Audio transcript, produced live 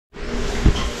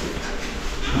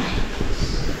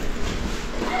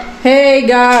Hey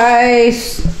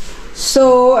guys,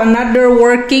 so another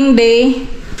working day.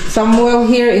 Samuel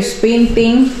here is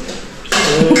painting.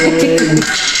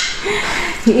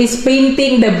 He is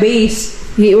painting the base.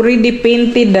 He already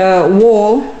painted the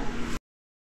wall.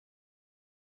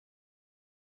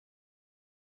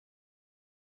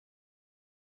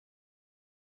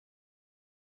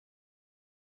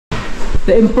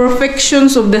 The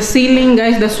imperfections of the ceiling,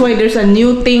 guys. That's why there's a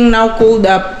new thing now called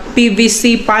a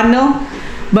PVC panel.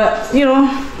 But you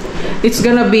know, it's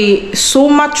gonna be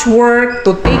so much work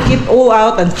to take it all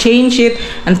out and change it,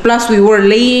 and plus we were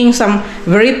laying some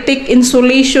very thick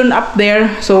insulation up there,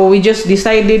 so we just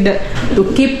decided to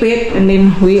keep it. And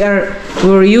then we're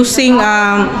using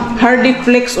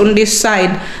Hardiflex on this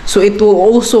side, so it will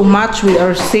also match with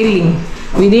our ceiling.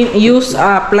 We didn't use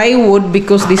plywood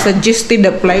because they suggested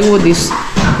that plywood is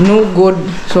no good.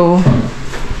 So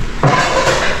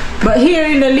but here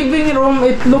in the living room,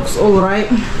 it looks all right.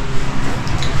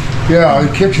 Yeah, the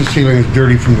kitchen ceiling is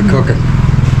dirty from the cooking.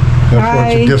 That's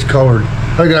why it's discolored.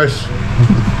 Hi, guys.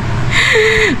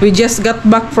 We just got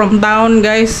back from town,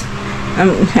 guys.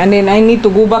 And then I need to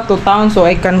go back to town so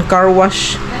I can car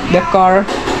wash the car.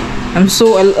 I'm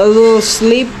so a little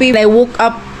sleepy. I woke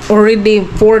up already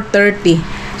 4:30.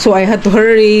 So I had to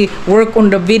hurry, work on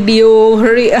the video,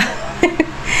 hurry.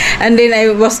 And then I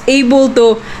was able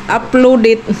to upload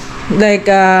it like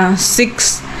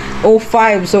 6:05,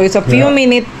 so it's a few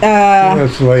minutes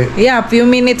that's late. Yeah, a few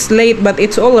minutes late, but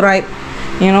it's all right,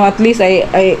 you know. At least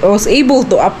I was able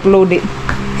to upload it.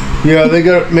 Yeah, they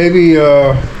got maybe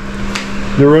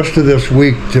the rest of this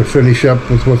week to finish up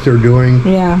with what they're doing.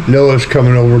 Yeah, Noah's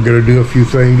coming over, gonna do a few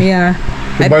things. Yeah,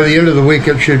 so by the end of the week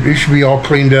it should be all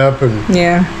cleaned up and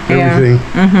everything.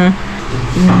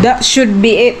 That should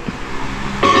be it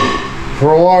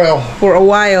for a while.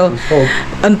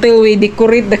 Until we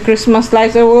decorate the Christmas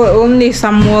lights. Only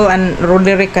Samuel and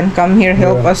Roderick can come here,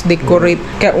 help us decorate.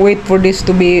 Can't wait for this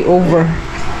to be over.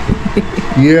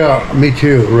 Yeah, me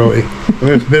too, really. I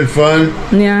mean, it's been fun.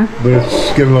 Yeah, but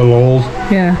it's getting a little old.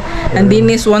 Yeah, and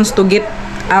Dennis wants to get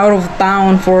out of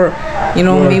town for, you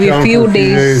know, maybe a few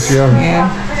days. Yeah,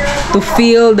 to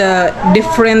feel the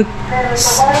different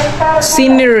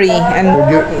scenery and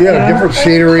different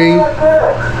scenery.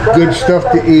 Good stuff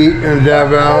to eat in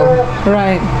Davao.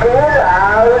 Right.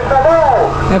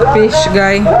 The fish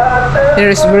guy.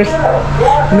 There is very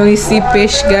noisy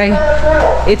fish guy.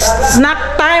 It's snack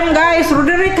time, guys.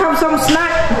 Roderick, have some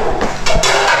snack.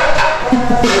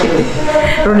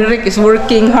 Roderick is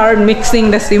working hard mixing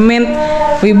the cement.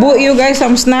 We bought you guys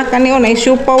some snack. Ano yun? Ay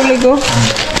siupaw ligo.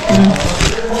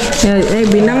 Ay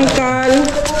binangkal.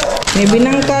 May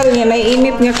binangkal. Yan ay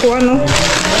init nga ko ano.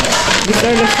 These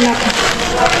are the snack.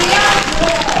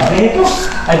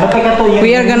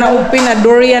 We are gonna open a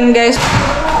durian, guys.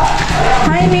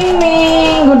 Hi, Ning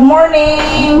Ning. Good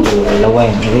morning.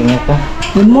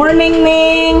 Good morning,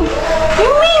 Ning.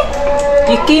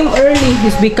 He came early.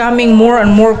 He's becoming more and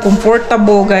more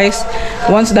comfortable, guys.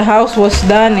 Once the house was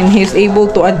done and he's able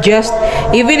to adjust,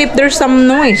 even if there's some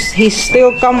noise, he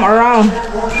still come around.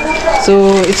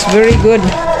 So it's very good.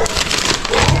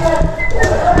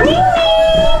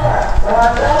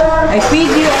 I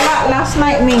feed you a lot last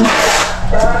night, Ming.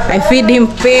 I feed him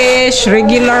fish,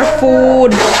 regular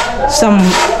food, some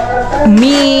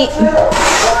meat.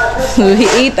 So he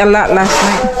ate a lot last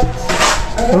night.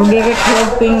 Roderick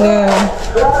helping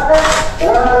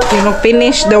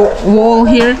finish the wall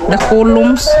here, the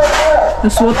columns.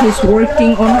 That's what he's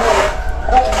working on.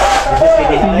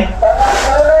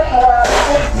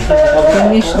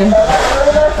 Finish the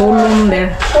column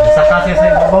there.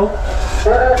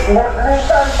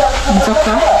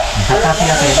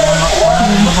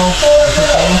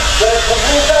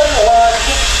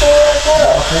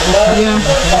 Yeah,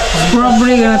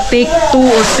 probably gonna take 2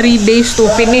 or 3 days to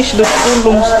finish those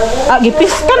columns.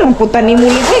 Gipiskan ang puta ni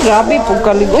muli ko. Grabe po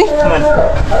kaligoy.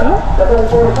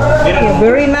 Yeah,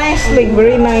 very nice, like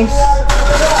very nice.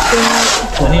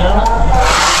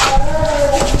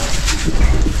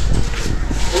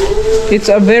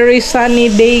 It's a very sunny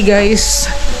day, guys.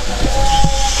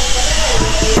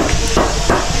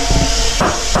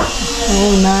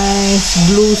 Oh, nice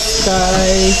blue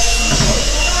sky.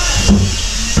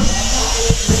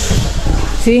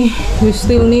 See, we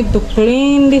still need to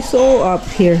clean this all up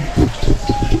here.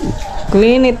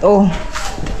 Clean it all.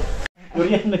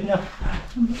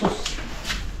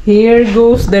 Here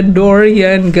goes the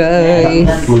durian, guys.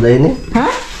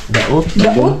 Huh? Daot?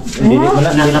 Daot? Hindi mo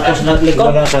na napos na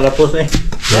likod sa lapos eh.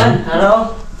 Yan,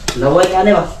 ano? Laway ka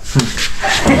ba?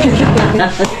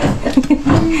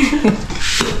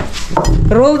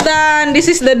 Roldan, this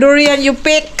is the durian you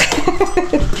pick.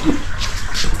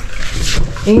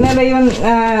 Ingna na yun,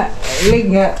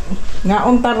 lig nga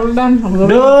unta Roldan.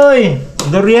 Doy!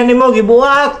 Durian ni mo,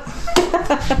 gibuak!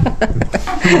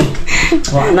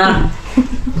 Wala na.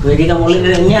 Pwede ka muli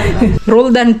rin niya.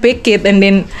 Roldan picked it and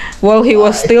then while he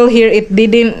was still here, it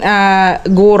didn't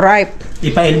go ripe.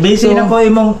 Ipa-LBC So- na ko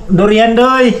imong durian,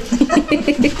 Doy!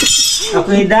 Ako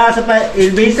hida sa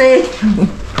pa-LBC!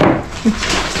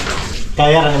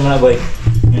 Kaya ka naman na, boy.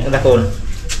 Dakon.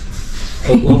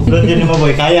 Doon din mo,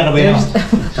 boy. Kaya na ba yun?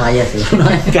 Kaya sila.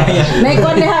 Kaya.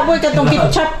 Naikuan niya boy katong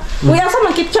ketchup. Uy, asa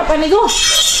man ketchup ani go?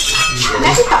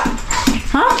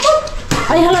 Ha?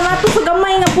 Ay hala nato sa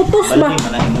gamay nga putos ba?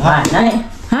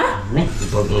 Ha?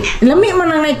 Lami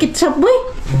man ang ketchup boy.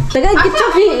 Tagay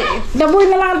ketchup daboy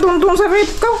na lang tuntun sa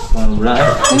rip ko. Wala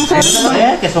eh. Ang sarap ba?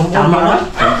 Kasumpong mo na.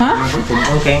 Ha?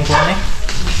 Kasumpong kayong kuhan eh.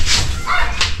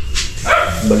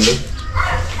 Balik.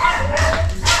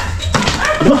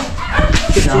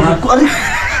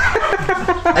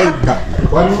 Ay,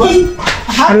 one way.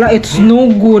 Hala, it's no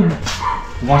good.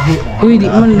 Uy, di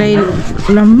man dahil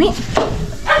lami.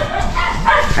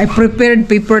 I prepared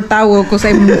paper towel because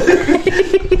I'm...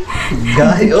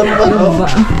 Gayon ba no?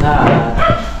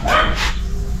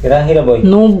 Kirang hila, boy.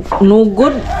 No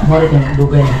good.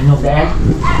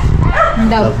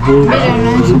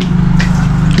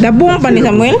 Dabong pa ni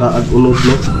Samuel? Kaag-unod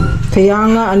no? Kaya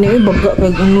nga, ano eh, baga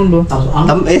kag ano do.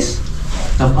 Tamis.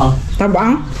 Tabang.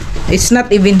 Tabang? It's not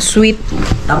even sweet.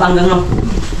 Tabang gang.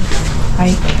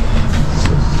 Ay.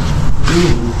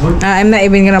 I'm not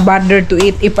even gonna bother to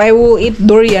eat. If I will eat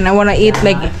durian, I wanna eat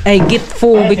like I get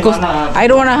full because I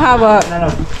don't wanna have a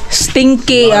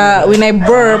stinky when I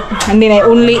burp and then I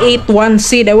only ate one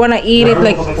seed. I wanna eat it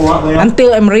like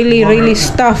until I'm really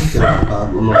stuffed.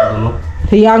 Kaag-unod no?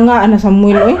 Kaya nga, ano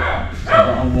Samuel eh.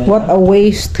 What a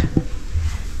waste.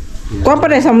 Kuha pa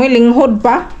rin Samuel, linghod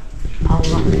pa.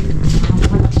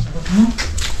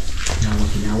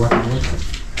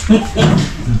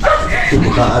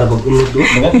 Kaarabag unod do?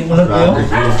 Magating unod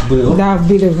kayo.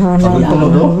 Gabi naghanap.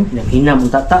 Hina mo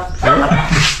tata.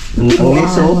 Ang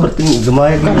liso, perting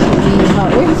gamay.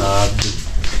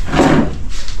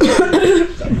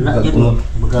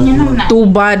 Too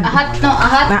bad. Ahat no,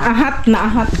 ahat.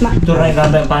 Naahat na. Ito rin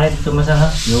ganda yung panit ito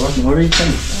masaha. Yun.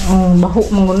 Oh, baho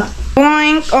mo na.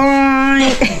 Oink,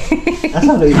 oink.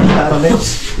 Asa na ito kaarabag?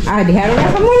 Diharo na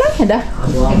Samuel lang. Hada.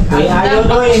 Ay, ayaw,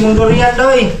 Doy. Mong durian,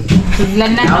 Doy.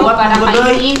 Siglan na to Awat para mo, Doy.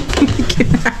 kainin.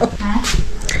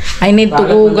 I need to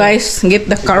go guys, get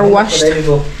the car washed.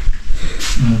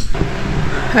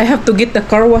 I have to get the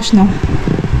car washed now.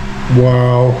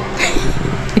 Wow.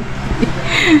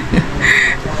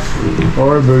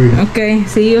 Alright, baby. Okay,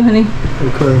 see you honey.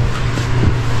 Okay.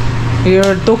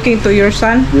 You're talking to your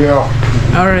son? Yeah.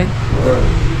 Alright.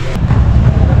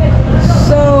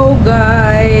 So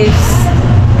guys,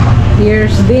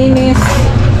 here's Dennis.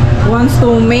 Wants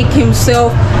to make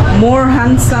himself more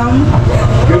handsome.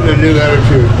 Getting a new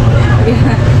attitude.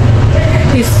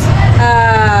 He's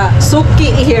Suki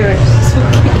here.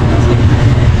 Suki.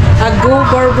 A Go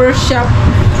Barber Shop.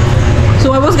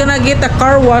 So I was gonna get a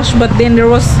car wash, but then there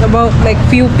was about like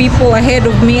few people ahead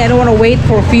of me. I don't want to wait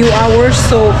for a few hours,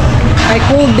 so I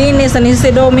called Dennis and he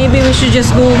said, "Oh, maybe we should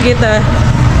just go get a."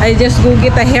 I just go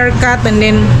get a haircut and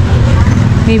then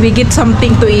maybe get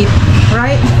something to eat,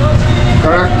 right?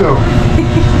 Correcto.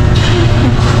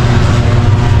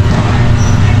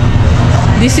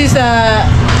 This is a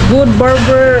good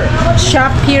barber shop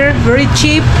here, very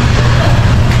cheap.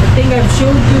 I think I've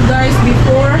showed you guys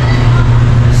before.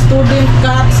 Student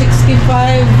cut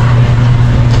 65.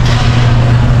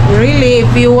 Really, if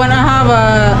you wanna have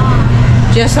a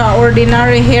just a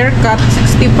ordinary haircut,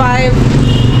 65.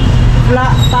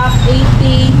 Flat top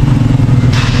 80.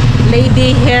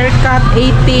 Lady haircut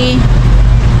 80.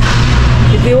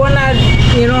 If you wanna,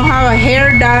 have a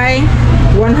hair dye,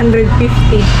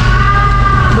 150.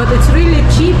 But it's really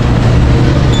cheap.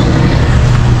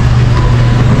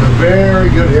 A very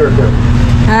good haircut.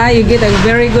 You get a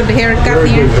very good haircut Very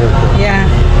here. good haircut. Yeah,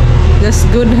 that's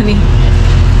good, honey.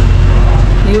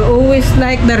 You always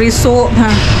like the result,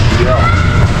 huh? Yeah.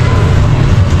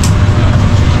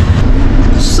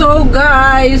 So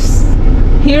guys,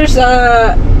 here's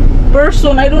a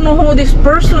person. I don't know who this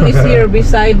person is here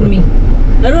beside me.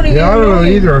 I don't even Yeah, I don't know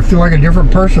him. either. I feel like a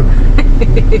different person.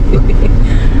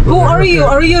 Who are you?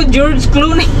 Are you George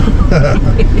Clooney?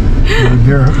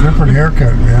 Different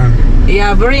haircut, man.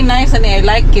 Yeah, very nice, honey. I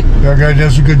like it. That guy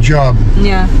does a good job.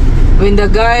 Yeah, when the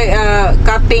guy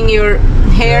cutting your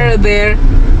hair there,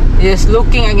 just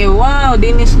looking again, wow,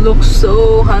 Dennis looks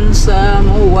so handsome.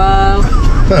 Oh wow.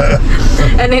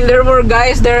 And then there were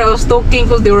guys there I was talking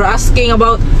because they were asking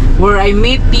about where I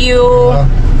met you,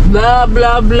 blah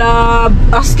blah blah,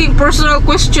 asking personal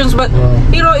questions. But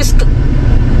you know, it's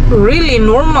really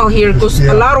normal here because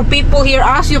a lot of people here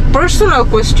ask you personal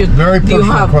questions. Very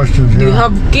personal questions. Do you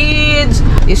have kids?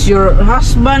 Is your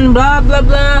husband blah blah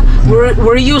blah?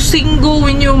 Were you single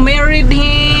when you married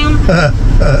him?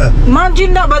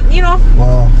 Imagine that. But you know,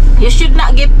 you should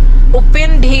not get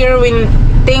offended here when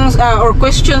things or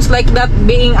questions like that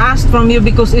being asked from you,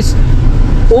 because it's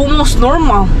almost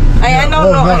normal. I don't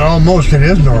know. Not almost, it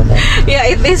is normal. Yeah,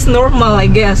 it is normal, I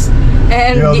guess.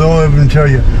 And yeah, they'll even tell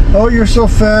you, "Oh, you're so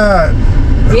fat."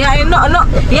 Yeah, I know. No,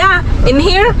 yeah, in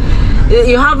here,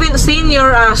 you haven't seen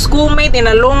your schoolmate in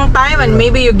a long time, and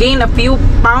maybe you gain a few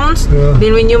pounds.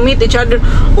 Then when you meet each other,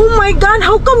 oh my God,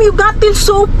 how come you got this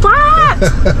so fat?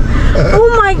 Oh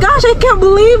my gosh, I can't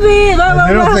believe it.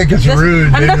 They don't think it's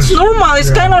rude. And that's normal.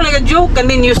 It's kind of like a joke. And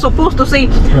then you're supposed to say,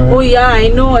 oh yeah, I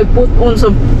know I put on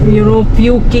some, you know,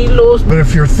 few kilos. But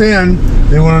if you're thin,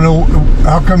 they want to know,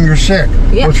 how come you're sick?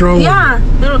 Yeah, what's wrong with you?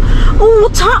 Oh,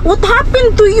 what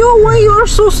happened to you? Why you're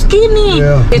so skinny?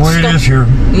 Yeah, it is here.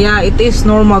 Yeah, it is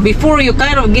normal. Before you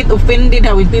kind of get offended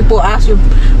when people ask you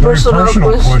personal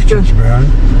questions, man.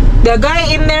 The guy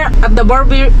in there at the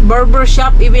barber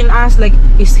shop even asked, like,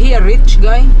 is he a rich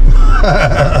guy?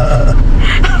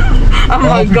 Oh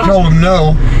my God. told him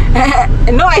no.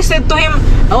 No, I said to him,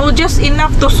 oh, just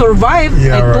enough to survive.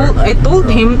 Yeah, I told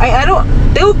him, I don't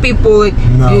tell people like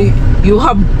you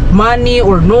have money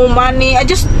or no money.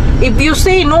 If you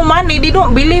say no money, they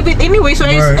don't believe it anyway. So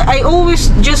I always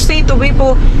just say to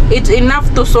people, it's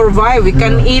enough to survive. We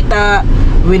can eat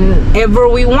whenever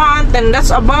we want, and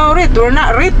that's about it. We're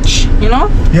not rich, you know?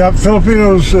 Yeah,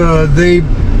 Filipinos, they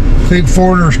think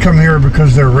foreigners come here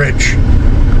because they're rich.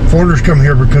 Foreigners come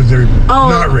here because they're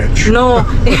not rich. No.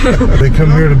 They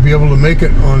come here to be able to make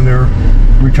it on their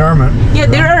retirement. Yeah,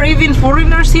 there are even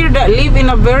foreigners here that live in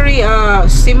a very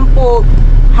simple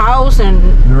house, and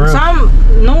some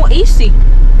no AC.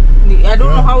 I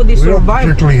don't know how they survive.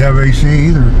 We don't particularly have AC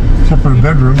either, except for the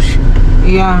bedrooms.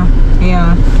 Yeah.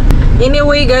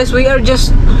 Anyway, guys, we are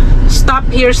just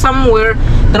stopped here somewhere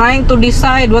trying to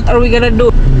decide what are we gonna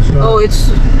do. Oh, it's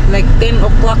like 10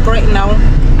 o'clock right now.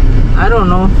 I don't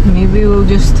know. Maybe we'll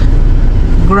just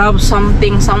grab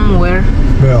something somewhere.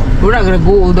 Yeah. We're not gonna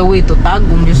go all the way to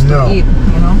Tagum just to eat,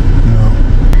 you know.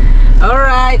 No. All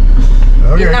right.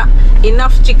 Okay.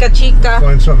 Enough chika.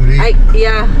 Find something to eat.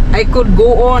 I could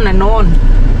go on and on.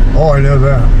 Oh, I know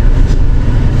that.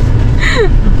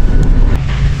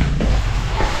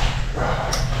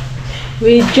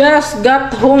 We just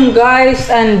got home, guys,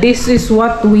 and this is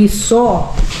what we saw.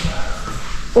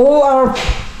 All our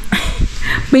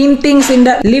paintings in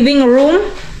the living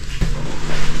room.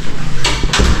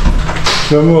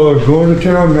 Some are going to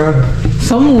town, man.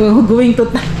 Some will going to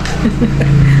town.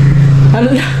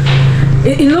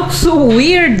 It looks so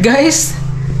weird, guys.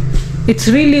 It's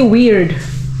really weird.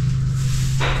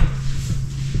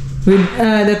 With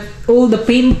all the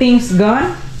paintings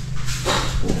gone.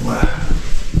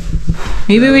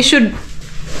 Maybe we should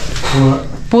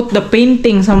put the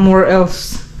painting somewhere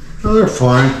else. Oh, they're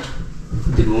fine.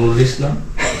 Demolish now.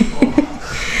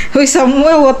 Hey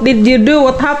Samuel, what did you do?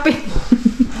 What happened?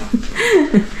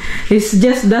 He's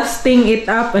just dusting it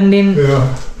up and then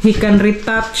he can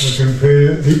retouch. Turn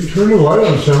the light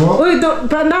on, Samuel. Uy,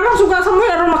 pandarang suka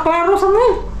Samuel, aron maklaro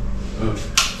Samuel.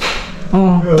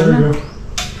 Oh, yeah, there you go.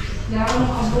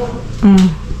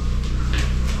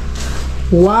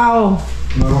 Wow.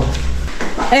 No.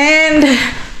 And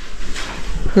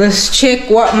let's check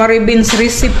what Maribin's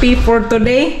recipe for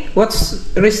today. What's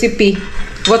recipe?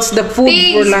 What's the food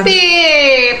for lunch?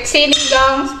 Pig's feet,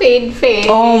 sinigang spade fish.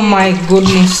 Oh my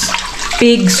goodness.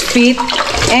 Pig's feet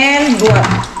and what?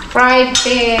 Fried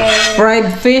fish.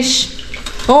 Fried fish.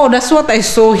 Oh, that's what I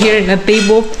saw here in the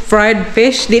table. Fried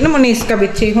fish. Di naman is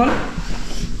kabitsihon.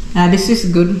 This is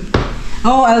good.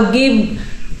 Oh, I'll give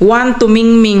one to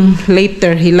Ming Ming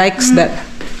later. He likes that.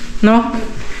 No?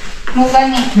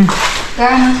 Mugani.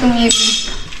 Ganang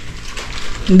tungibi.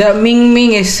 The Ming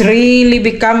Ming is really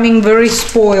becoming very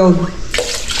spoiled.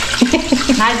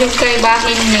 Nadyo kay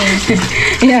bakin ni.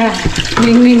 Yeah,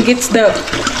 Ming Ming gets the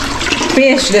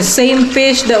fish, the same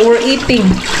fish that we're eating.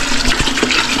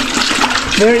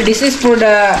 This is for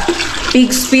the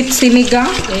pig's feet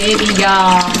sinigang.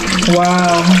 Sinigang.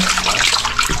 Wow.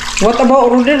 What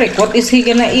about Roderick? What is he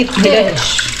gonna eat?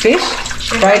 Fish. Fish?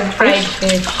 Fried fish.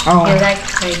 Oh. I like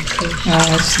fried fish.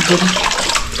 That's good.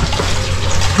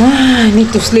 I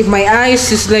need to sleep. My eyes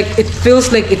is like, it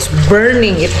feels like it's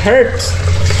burning. It hurts.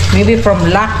 Maybe from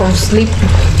lack of sleep.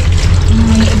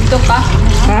 Ito pa.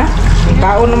 Ha? May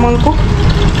kao naman ko.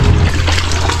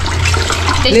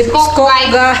 Let's cook,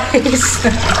 guys.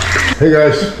 Hey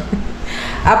guys.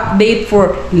 Update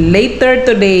for later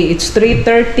today. It's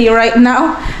 3:30 right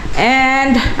now,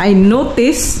 and I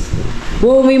noticed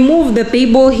when we moved the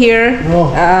table here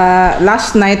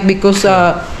last night because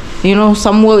you know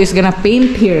Samuel is gonna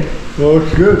paint here. Well,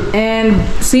 it's good. And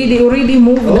see, they already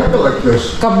moved I like it like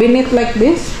this. cabinet like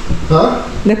this. Huh?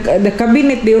 The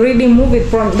cabinet, they already move it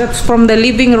from the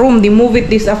living room. They move it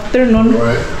this afternoon.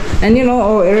 Right. And you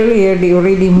know, earlier they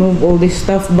already moved all this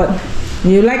stuff. But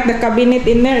you like the cabinet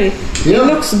in there? It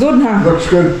looks good, huh? Looks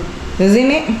good.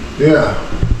 Doesn't it? Yeah.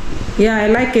 Yeah, I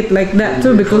like it like that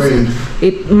too because Clean.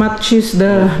 it matches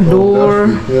the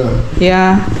door. Dusty, yeah. Yeah.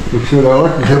 Looks good. I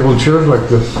like the table and chairs like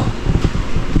this.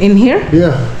 In here?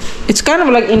 Yeah. It's kind of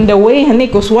like in the way, honey,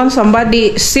 because once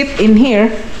somebody sit in here,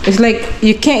 it's like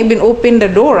you can't even open the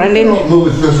door, and then I'll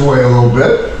move it this way a little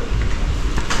bit.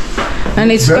 and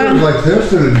it's Better kind of, like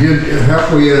this than it did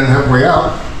halfway in and halfway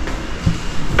out.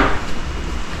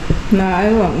 nah, I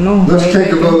don't know. Let's I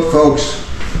take a like it. vote, folks.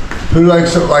 Who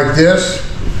likes it like this?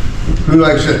 Who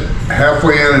likes it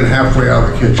halfway in and halfway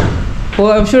out of the kitchen?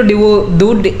 Well, I'm sure they will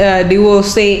they will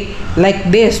say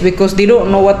like this because they don't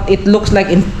know what it looks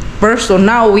like in person.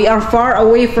 Now we are far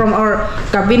away from our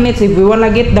cabinets. If we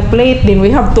wanna get the plate, then we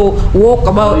have to walk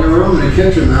about. Your room in the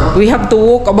kitchen now. We have to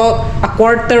walk about a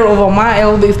quarter of a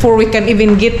mile before we can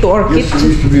even get to our This kitchen.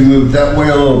 needs to be moved that way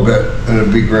a little bit, and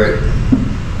it'd be great.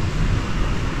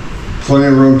 Plenty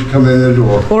of room to come in the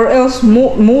door. Or else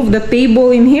move the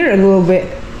table in here a little bit.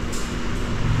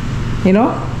 You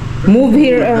know, move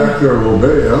here. Back there a little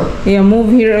bit, yeah. Yeah, move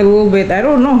here a little bit. I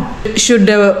don't know. Should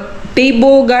the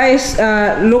table, guys,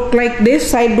 look like this,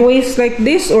 sideways like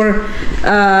this, or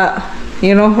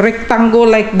you know, rectangle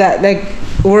like that, like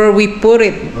where we put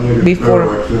it I think it's before?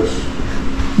 better like this.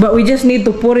 But we just need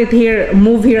to put it here,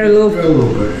 move here a A little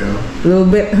bit, yeah. little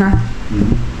bit, huh?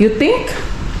 You think?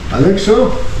 I think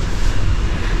so.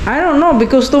 I don't know,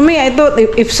 because to me, I thought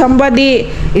if somebody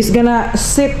is gonna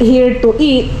sit here to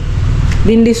eat,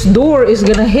 then this door is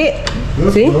gonna hit.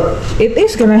 That's See? right. It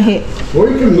is gonna hit. Well,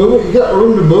 you can move it. You got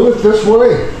room to move it this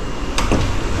way.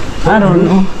 I don't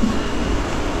know.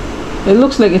 It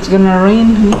looks like it's gonna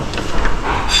rain.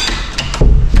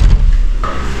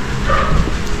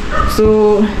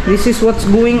 So this is what's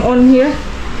going on here.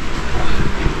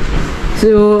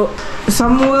 So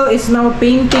Samuel is now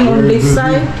painting on this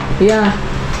side. Yeah.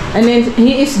 And then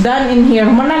he is done in here.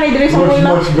 Mana na dire Samuel Looks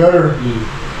na? much better.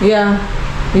 Yeah.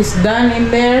 He's done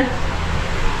in there.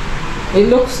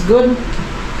 It looks good.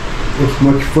 Looks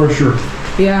much fresher.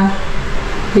 Yeah,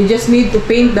 they just need to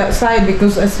paint that side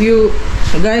because as you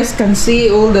guys can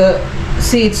see,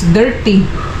 it's dirty,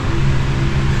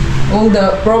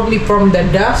 probably from the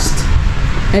dust.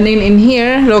 And then in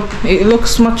here, look, it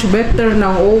looks much better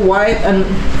now, all white and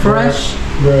fresh.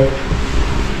 Right.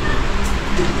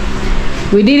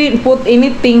 We didn't put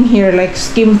anything here like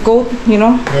skim coat, you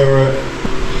know. Yeah, right.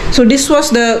 So this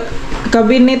was the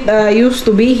cabinet used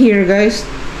to be here, guys.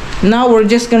 Now we're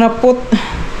just gonna put,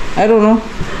 I don't know,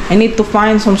 I need to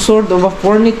find some sort of a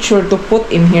furniture to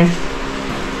put in here.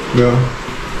 Yeah.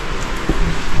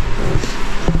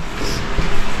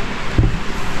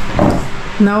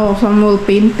 Now Samuel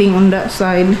painting on that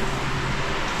side.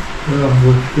 Yeah,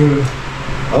 looks good.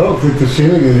 I don't think the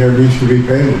ceiling in here needs to be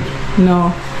painted.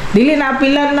 No. Dili na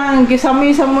pilan ng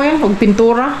kisame Samuel og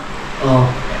pintura. Oh.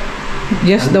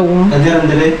 Just the wall. Nandiyan ang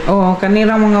dali. Oh,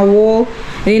 kanira mga wall.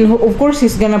 And of course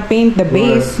he's gonna paint the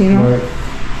base, you know. Right.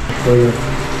 So,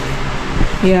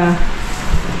 Yeah.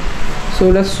 So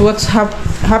that's what's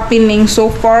happening so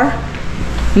far.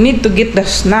 Need to get the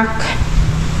snack.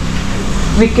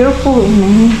 Be careful in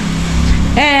here.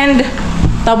 And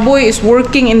Taboy is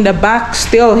working in the back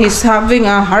still. He's having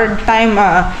a hard time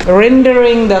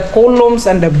rendering the columns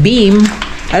and the beam.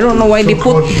 I don't know why they so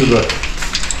put close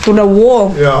to the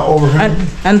wall yeah, overhead.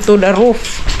 and to the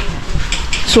roof.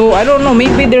 So I don't know,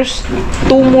 maybe there's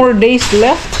 2 more days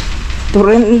left to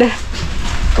render.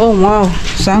 Oh wow,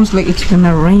 sounds like it's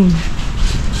gonna rain.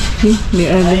 See, they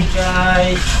are there.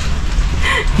 Guys.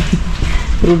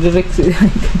 Roderick.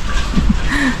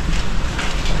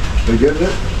 They getting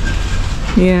it?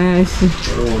 Yeah, I see.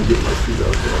 I don't want to get my feet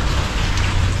out there.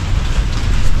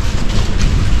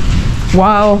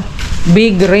 Wow,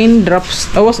 big raindrops.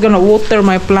 I was gonna water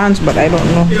my plants, but I don't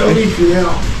know. Yeah.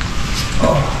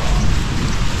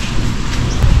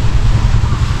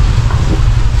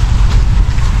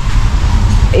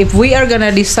 If we are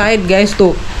gonna decide, guys,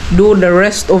 to do the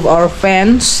rest of our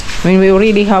fence, when we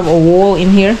already have a wall in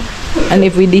here, and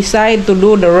if we decide to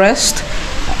do the rest,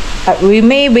 we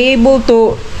may be able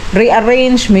to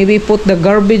rearrange, maybe put the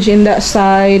garbage in that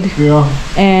side, Yeah.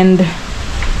 and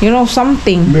you know,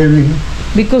 something. Maybe.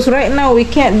 Because right now we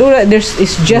can't do that.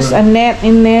 It's just a net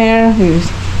in there.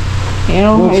 You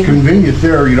know. Well, it's convenient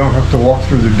there. You don't have to walk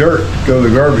through the dirt to go to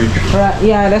the garbage. Right.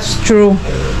 Yeah, that's true.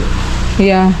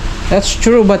 Yeah, that's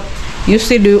true. But you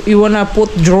said you wanna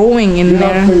put drawing in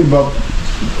there. I'm thinking about.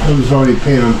 I was already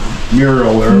painting a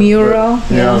mural there. Mural.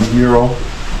 But, yeah, mural.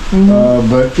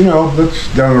 But you know,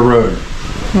 that's down the road.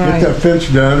 Right. Get that fence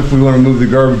done. If we want to move the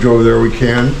garbage over there, we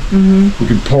can. We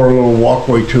can pour a little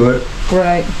walkway to it.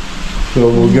 Right. So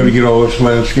we've got to get all this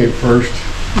landscape first.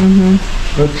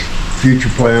 That's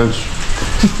future plans.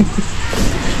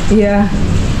 Yeah.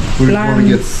 We just want to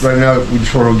get right now. We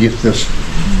just want to get this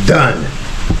done.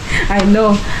 I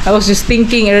know. I was just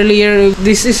thinking earlier.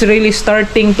 This is really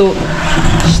starting to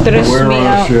stress Wear me on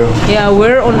us, out. Yeah,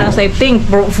 wear on us. I think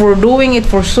for doing it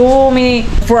for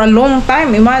a long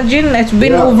time. Imagine it's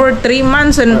been over 3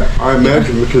 months, and I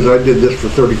imagine because I did this for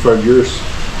 35 years.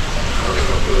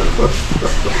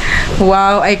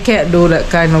 wow, I can't do that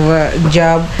kind of a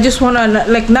job. I just wanna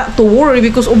like not to worry,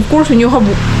 because of course when you have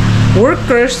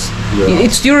workers,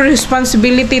 it's your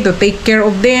responsibility to take care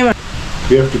of them.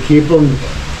 You have to keep them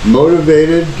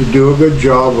motivated to do a good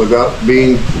job without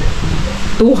being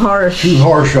Too harsh. too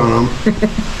harsh on them.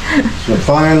 It's a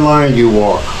fine line you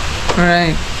walk.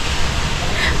 Right.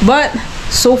 But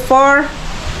so far,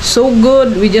 so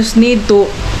good. We just need to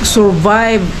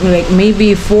survive like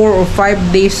maybe 4 or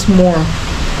 5 days more.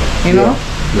 You know?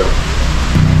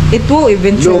 Yeah. It will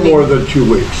eventually. No more than 2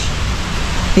 weeks.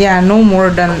 Yeah, no more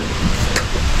than.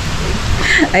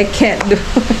 I can't do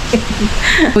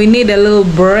it. We need a little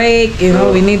break, you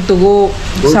know. We need to go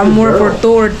somewhere for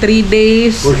 2 or 3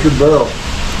 days. Where's your barrel?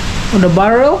 Oh, the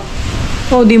barrel?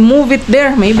 Oh, they move it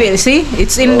there. Maybe, see?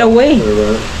 It's in the way.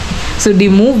 Right. So they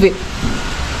move it.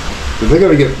 They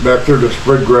got to get back there to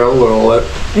spread gravel and all that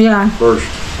Yeah. first.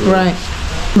 Right.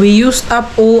 We used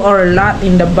up all our lot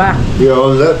in the back. Yeah,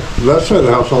 on that side of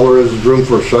the house, all there is room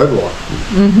for a sidewalk.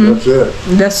 That's it.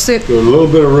 That's it. There's a little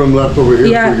bit of room left over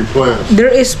here Yeah. for your plants. There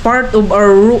is part of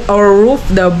our roof,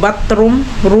 the bathroom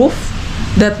roof,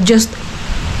 that just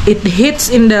it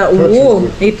hits in the wall.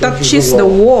 It touches the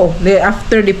wall.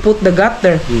 After they put the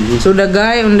gutter. So the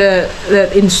guy on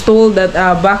that installed that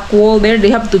back wall there,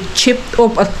 they have to chip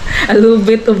up a little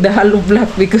bit of the hollow block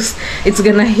because it's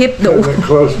gonna hit the Not wall. that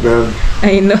close, man.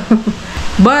 I know,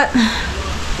 but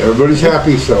Everybody's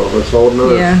happy, so that's all that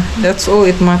matters. yeah, that's all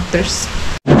it matters.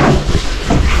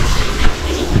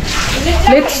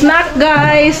 Let's snack,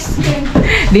 guys.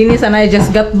 Dennis and I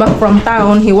just got back from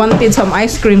town. He wanted some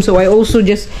ice cream, so I also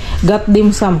just got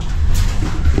them some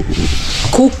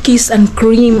cookies and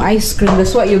cream ice cream.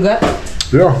 That's what you got?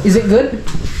 Yeah. Is it good?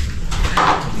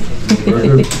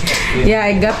 Very good. Yeah,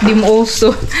 I got them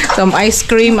also some ice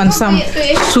cream and some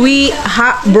sweet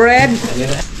hot bread.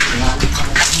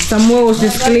 Samuel was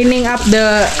just cleaning up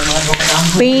the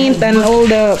paint and all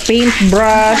the paint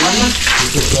brush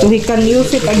so he can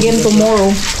use it again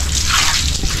tomorrow.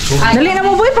 Dali na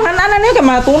mo boy, panganan niyo kay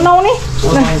matunaw ni.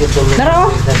 Dara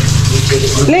oh.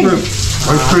 Lig.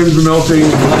 Ice cream's melting.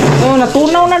 Oh,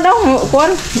 natunaw na daw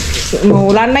kuan.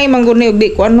 Wala na imong guni og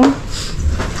di kuan no.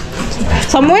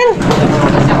 Samuel.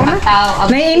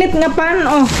 Naiinit nga pan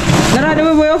oh. Dara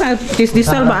daw boy oh,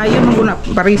 disal ba ayon man guna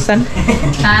parisan.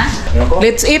 Ha?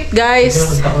 Let's eat,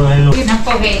 guys.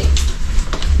 Okay.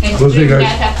 We'll see, guys.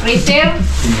 Sa freezer.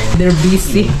 They're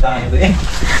busy.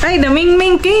 Ay, the Ming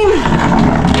Ming came.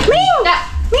 Ming!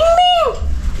 Ming Ming!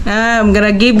 I'm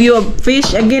gonna give you a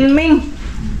fish again, Ming,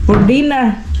 for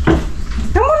dinner.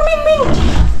 Come on, Ming Ming!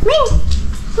 Ming!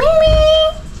 Ming Ming!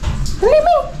 Dali,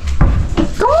 Ming!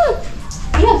 Come on!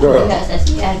 Come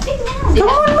Come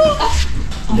on, Ming!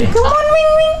 Come on,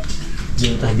 Ming Ming!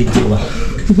 Yung tayo video ba?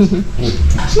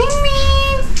 Ming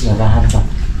Ming! Nagahan pa.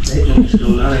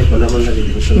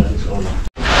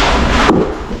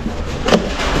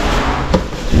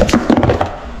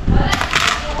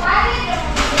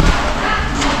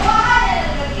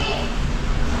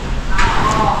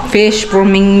 Fish for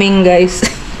Ming Ming, guys.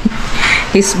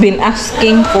 He's been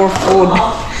asking for food.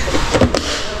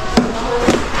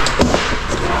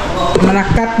 I'm gonna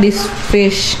cut this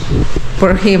fish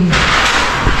for him.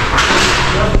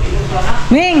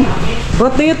 Ming,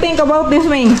 what do you think about this,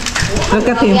 Ming? Look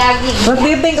at him. What do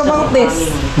you think about this?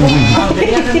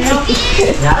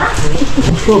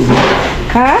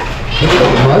 Huh?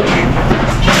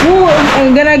 Oh,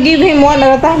 I'm gonna give him one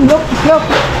at a time. Look, look,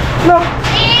 look.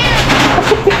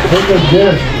 Look at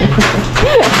this.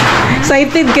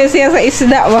 Excited kasi sa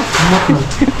isda ba?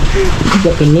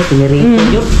 Pinirito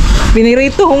yun.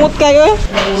 Pinirito, humot kayo.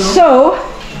 So,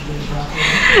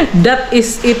 that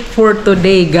is it for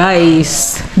today,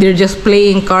 guys. They're just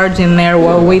playing cards in there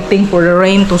while waiting for the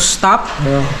rain to stop.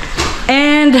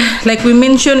 And like we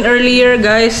mentioned earlier,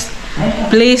 guys,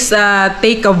 please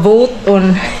take a vote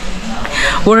on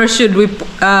where should we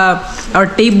our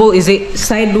table. Is it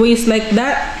sideways like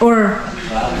that, or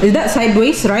is that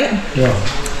sideways, right? Yeah.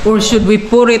 Or should we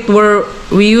put it where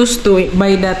we used to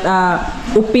by that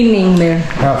opening there?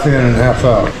 Half in and half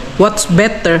out. What's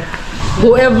better?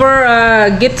 Whoever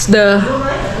gets the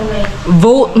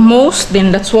vote most,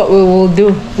 then that's what we will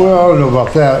do. Well, I don't know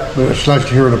about that, but it's nice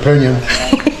to hear an opinion.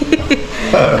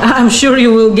 I'm sure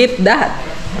you will get that.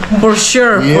 For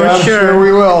sure, Yeah, for I'm sure. sure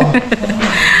we will.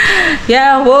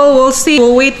 Yeah, well, we'll see.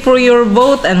 We'll wait for your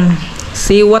vote and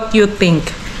see what you think.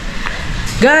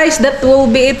 Guys, that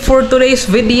will be it for today's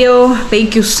video.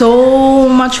 Thank you so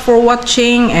much for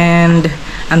watching, and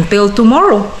until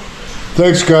tomorrow.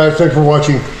 Thanks, guys. Thanks for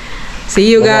watching. See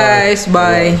you Bye-bye. guys. Bye.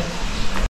 Bye-bye.